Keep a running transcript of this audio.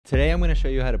Today I'm going to show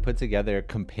you how to put together a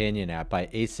companion app by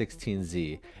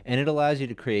A16Z, and it allows you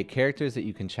to create characters that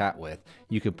you can chat with.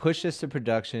 You can push this to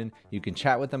production, you can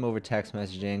chat with them over text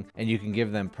messaging, and you can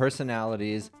give them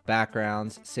personalities,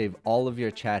 backgrounds, save all of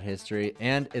your chat history,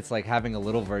 and it's like having a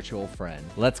little virtual friend.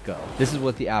 Let's go. This is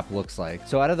what the app looks like.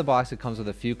 So out of the box it comes with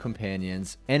a few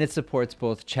companions, and it supports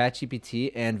both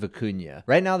ChatGPT and Vicuña.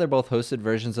 Right now they're both hosted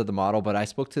versions of the model, but I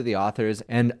spoke to the authors,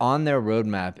 and on their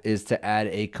roadmap is to add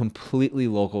a completely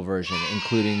local version,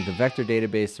 including the vector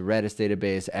database, the Redis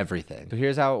database, everything. So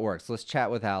here's how it works. Let's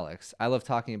chat with Alex. I love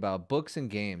talking about books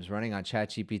and games running on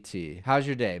ChatGPT. How's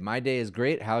your day? My day is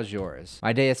great. How's yours?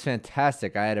 My day is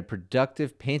fantastic. I had a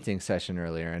productive painting session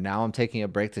earlier, and now I'm taking a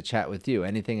break to chat with you.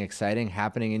 Anything exciting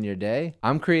happening in your day?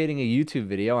 I'm creating a YouTube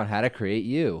video on how to create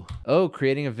you. Oh,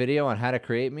 creating a video on how to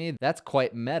create me? That's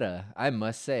quite meta. I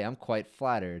must say, I'm quite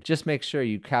flattered. Just make sure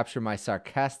you capture my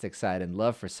sarcastic side and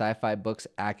love for sci-fi books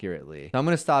accurately. So I'm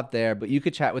going to stop there, but you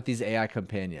could chat with these AI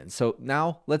companions. So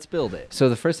now let's build it. So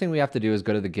the first thing we have to do is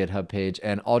go to the GitHub page,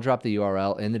 and I'll drop the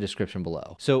URL in the description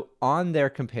below. So on their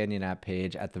companion app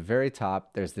page at the very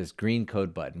top, there's this green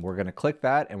code button. We're going to click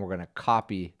that and we're going to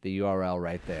copy the URL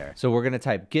right there. So we're going to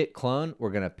type git clone,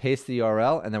 we're going to paste the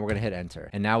URL, and then we're going to hit enter.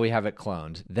 And now we have it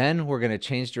cloned. Then we're going to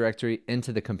change directory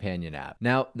into the companion app.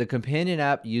 Now the companion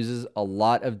app uses a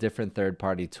lot of different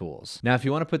third-party tools. Now if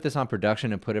you want to put this on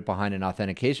production and put it behind an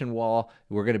authentication wall,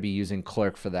 we're going to be using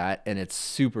Clerk for that, and it's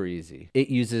super easy. It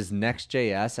uses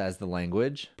Next.js as the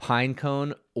language,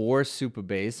 Pinecone or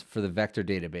Supabase for the vector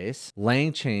database,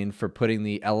 LangChain for putting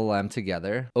the LLM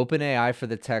together, OpenAI for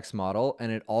the text model,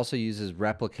 and it also uses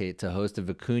Replicate to host a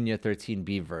Vicuña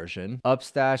 13b version,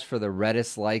 Upstash for the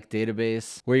Redis-like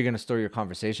database where you're going to store your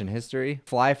conversation history,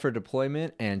 Fly for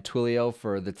deployment, and Twilio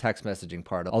for the text messaging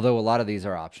part, although a lot of these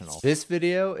are optional. This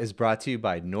video is brought to you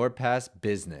by NordPass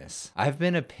Business. I've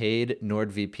been a paid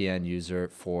NordVPN user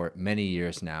for many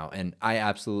years now, and I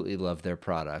absolutely love their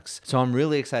products. So I'm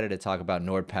really excited to talk about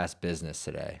NordPass Business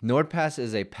today. NordPass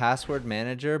is a password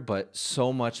manager, but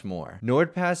so much more.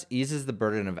 NordPass eases the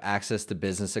burden of access to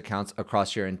business accounts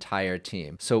across your entire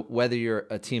team. So whether you're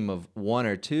a team of 1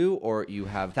 or 2, or you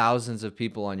have thousands of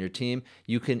people on your team,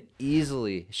 you can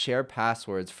easily share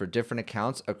passwords for different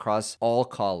accounts across all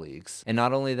colleagues. And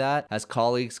not only that, as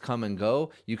colleagues come and go,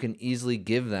 you can easily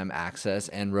give them access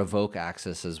and revoke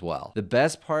access as well. The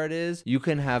best part is you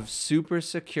can have super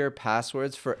secure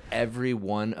passwords for every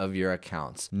one of your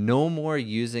accounts. No more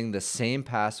using the same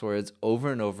passwords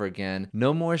over and over again.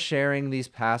 No more sharing these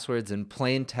passwords in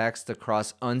plain text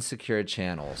across unsecured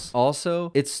channels.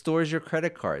 Also, it stores your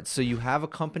credit cards. So you have a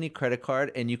company credit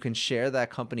card and you can share that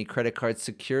company credit card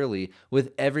securely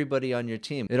with everybody on your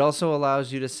team. It also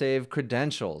allows you to save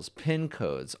credentials, PIN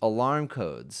codes, alarm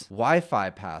codes,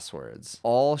 Wi-Fi passwords,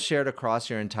 all shared across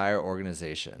your entire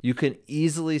organization. You can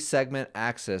easily segment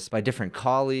access by different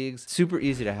colleagues. Super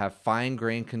easy to have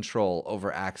fine-grained control over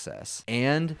access,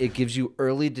 and it gives you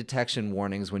early detection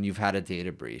warnings when you've had a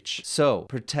data breach. So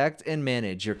protect and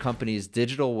manage your company's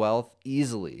digital wealth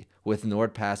easily with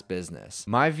NordPass Business.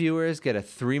 My viewers get a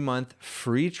 3-month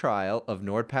free trial of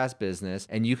NordPass Business,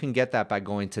 and you can get that by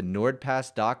going to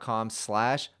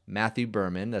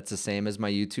nordpass.com/matthewberman. That's the same as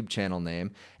my YouTube channel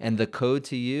name, and the code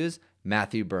to use,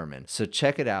 Matthew Berman. So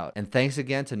check it out. And thanks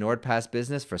again to NordPass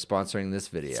Business for sponsoring this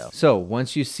video. So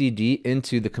once you CD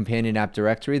into the companion app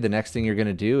directory, the next thing you're going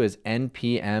to do is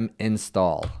npm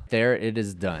install. There it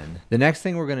is done. The next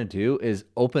thing we're going to do is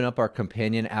open up our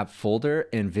companion app folder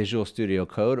in Visual Studio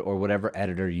Code or whatever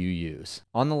editor you use.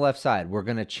 On the left side, we're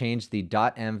going to change the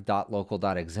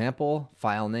 .env.local.example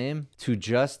file name to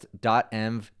just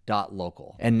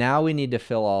 .env.local. And now we need to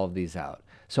fill all of these out.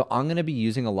 So I'm going to be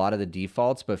using a lot of the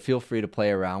defaults, but feel free to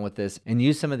play around with this and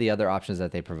use some of the other options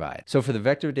that they provide. So for the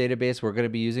vector database, we're going to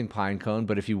be using Pinecone,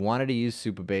 but if you wanted to use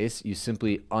Supabase, you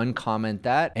simply uncomment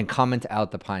that and comment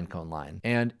out the Pinecone line.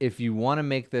 And if you want to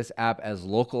make this app as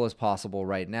local as possible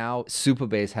right now,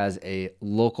 Supabase has a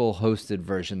local hosted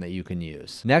version that you can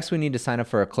use. Next, we need to sign up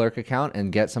for a Clerk account and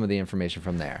get some of the information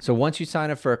from there. So once you sign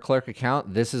up for a Clerk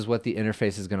account, this is what the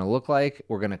interface is going to look like.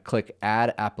 We're going to click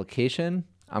Add Application.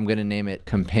 I'm going to name it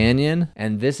Companion,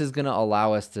 and this is going to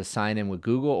allow us to sign in with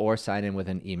Google or sign in with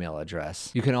an email address.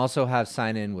 You can also have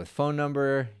sign in with phone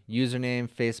number, username,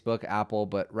 Facebook, Apple,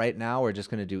 but right now we're just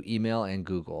going to do email and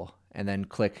Google. and then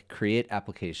click Create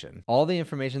Application. All the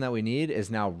information that we need is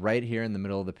now right here in the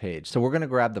middle of the page. So we're going to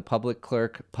grab the public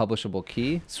clerk publishable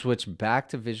key, switch back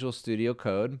to Visual Studio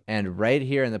Code, and right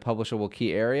here in the publishable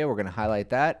key area, we're going to highlight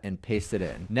that and paste it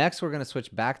in. Next, we're going to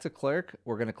switch back to clerk.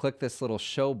 We're going to click this little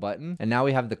show button, and now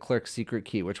we have the clerk secret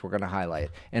key, which we're going to highlight.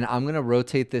 And I'm going to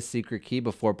rotate this secret key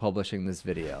before publishing this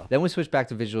video. Then we switch back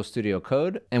to Visual Studio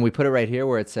Code, and we put it right here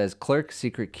where it says clerk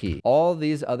secret key. All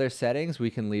these other settings we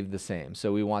can leave the same.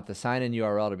 So we want the sign in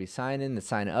URL to be sign in, the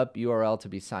sign up URL to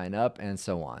be sign up, and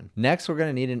so on. Next, we're going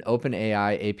to need an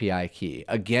OpenAI API key.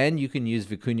 Again, you can use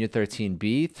Vicuña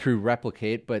 13b through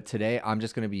Replicate, but today I'm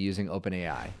just going to be using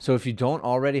OpenAI. So if you don't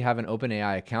already have an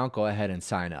OpenAI account, go ahead and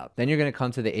sign up. Then you're going to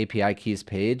come to the API keys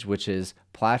page, which is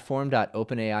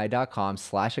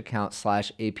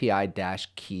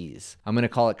platform.openai.com/account/API-keys. I'm going to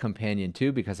call it companion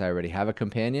 2 because I already have a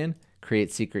companion.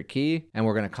 Create secret key, and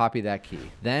we're going to copy that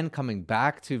key. Then coming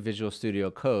back to Visual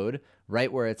Studio Code,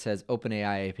 right where it says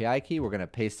OpenAI API key, we're going to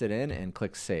paste it in and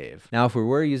click Save. Now, if we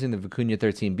were using the Vicuña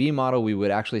 13b model, we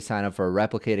would actually sign up for a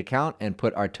Replicate account and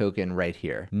put our token right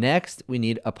here. Next, we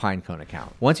need a Pinecone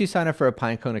account. Once you sign up for a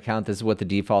Pinecone account, this is what the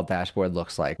default dashboard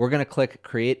looks like. We're going to click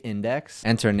Create Index,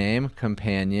 enter name,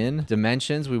 companion,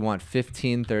 dimensions, we want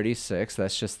 1536.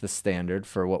 That's just the standard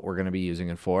for what we're going to be using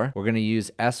it for. We're going to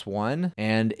use S1,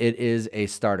 and it is a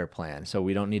starter plan, so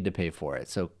we don't need to pay for it.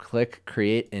 So click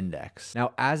Create Index.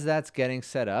 Now, as that's getting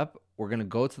set up, we're going to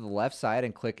go to the left side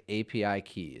and click API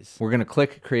keys. We're going to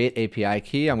click Create API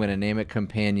key. I'm going to name it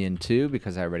Companion 2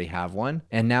 because I already have one.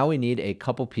 And now we need a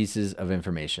couple pieces of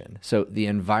information. So the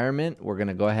environment, we're going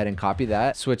to go ahead and copy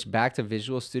that, switch back to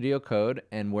Visual Studio Code,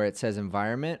 and where it says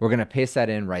environment, we're going to paste that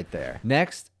in right there.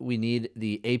 Next, we need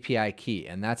the API key,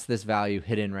 and that's this value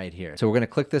hidden right here. So we're going to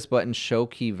click this button, Show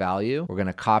Key Value. We're going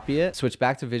to copy it, switch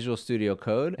back to Visual Studio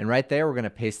Code, and right there, we're going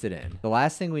to paste it in. The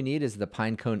last thing we need is the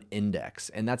Pinecone index,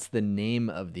 and that's the name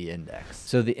of the index.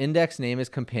 So the index name is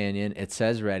companion. It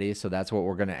says ready, so that's what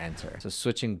we're going to enter. So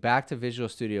switching back to Visual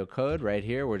Studio Code right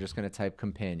here, we're just going to type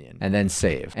companion and then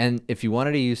save. And if you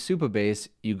wanted to use Supabase,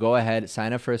 you go ahead,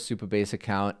 sign up for a Supabase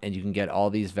account, and you can get all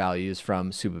these values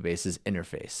from Supabase's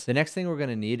interface. The next thing we're going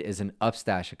to need is an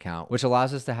Upstash account, which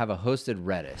allows us to have a hosted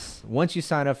Redis. Once you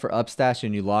sign up for Upstash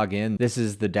and you log in, this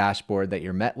is the dashboard that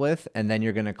you're met with, and then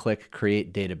you're going to click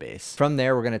Create Database. From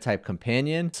there, we're going to type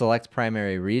companion, select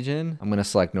primary region. I'm going to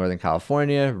select Northern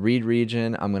California, read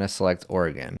region. I'm going to select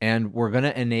Oregon. And we're going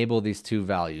to enable these two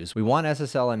values. We want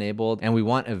SSL enabled and we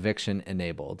want eviction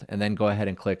enabled. And then go ahead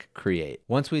and click create.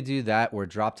 Once we do that, we're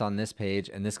dropped on this page,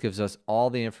 and this gives us all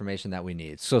the information that we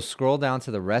need. So scroll down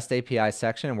to the REST API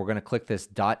section, and we're going to click this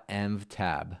 .env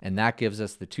tab. And that gives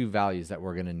us the two values that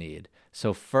we're going to need.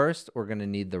 So first, we're going to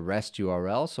need the REST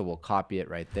URL, so we'll copy it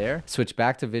right there. Switch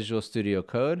back to Visual Studio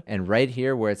Code, and right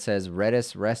here where it says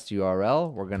Redis REST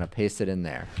URL, we're going to paste it in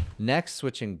there. Next,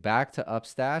 switching back to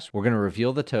Upstash, we're going to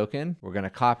reveal the token, we're going to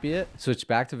copy it, switch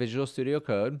back to Visual Studio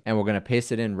Code, and we're going to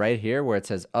paste it in right here where it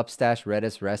says Upstash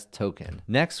Redis REST token.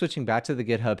 Next, switching back to the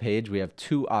GitHub page, we have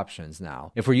two options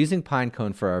now. If we're using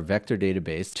Pinecone for our vector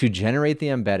database, to generate the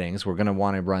embeddings, we're going to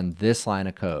want to run this line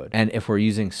of code. And if we're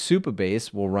using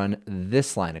Supabase, we'll run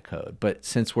this line of code. But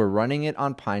since we're running it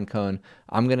on Pinecone,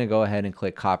 I'm going to go ahead and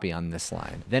click copy on this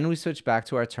line. Then we switch back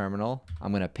to our terminal.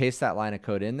 I'm going to paste that line of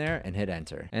code in there and hit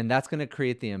enter. And that's going to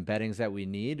create the embeddings that we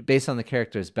need based on the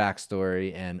character's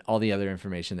backstory and all the other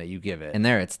information that you give it. And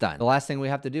there, it's done. The last thing we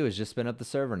have to do is just spin up the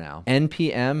server now.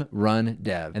 npm run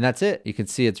dev. And that's it. You can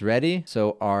see it's ready.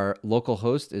 So our local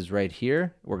host is right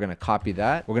here. We're going to copy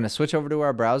that. We're going to switch over to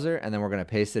our browser, and then we're going to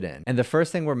paste it in. And the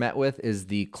first thing we're met with is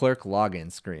the clerk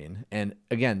login screen. And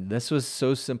again, this was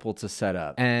so simple to set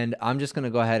up. And I'm just going to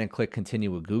go ahead and click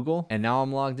continue with Google. And now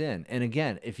I'm logged in. And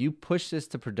again, if you push this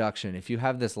to production, if you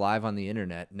have this live on the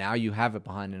internet, now you have it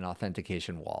behind an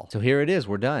authentication wall. So here it is.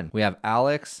 We're done. We have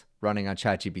Alex running on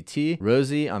ChatGPT,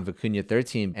 Rosie on Vicuña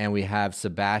 13, and we have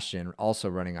Sebastian also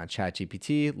running on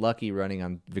ChatGPT, Lucky running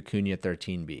on Vicuña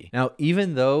 13b. Now,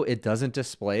 even though it doesn't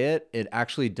display it, it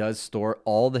actually does store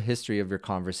all the history of your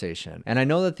conversation. And I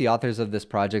know that the authors of this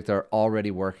project are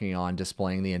already working on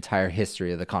displaying the entire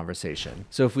history of the conversation.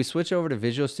 So if we switch over to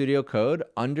Visual Studio Code,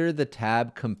 under the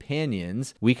tab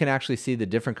Companions, we can actually see the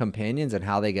different companions and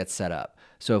how they get set up.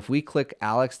 So if we click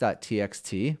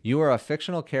alex.txt, you are a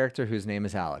fictional character whose name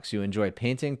is Alex. You enjoy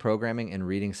painting, programming, and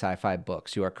reading sci-fi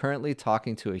books. You are currently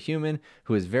talking to a human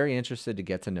who is very interested to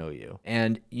get to know you.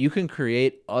 And you can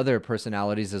create other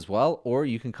personalities as well, or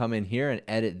you can come in here and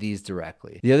edit these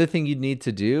directly. The other thing you'd need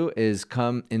to do is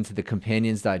come into the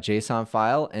companions.json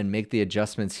file and make the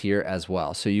adjustments here as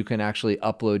well. So you can actually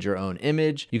upload your own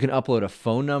image. You can upload a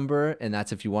phone number, and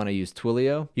that's if you want to use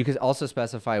Twilio. You can also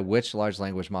specify which large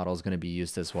language model is going to be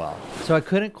used as well. So I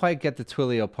couldn't quite get the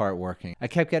Twilio part working. I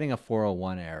kept getting a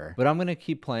 401 error, but I'm going to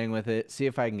keep playing with it, see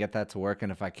if I can get that to work.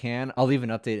 And if I can, I'll leave an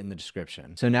update in the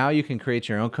description. So now you can create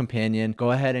your own companion,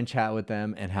 go ahead and chat with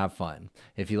them and have fun.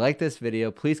 If you like this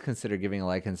video, please consider giving a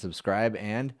like and subscribe,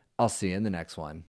 and I'll see you in the next one.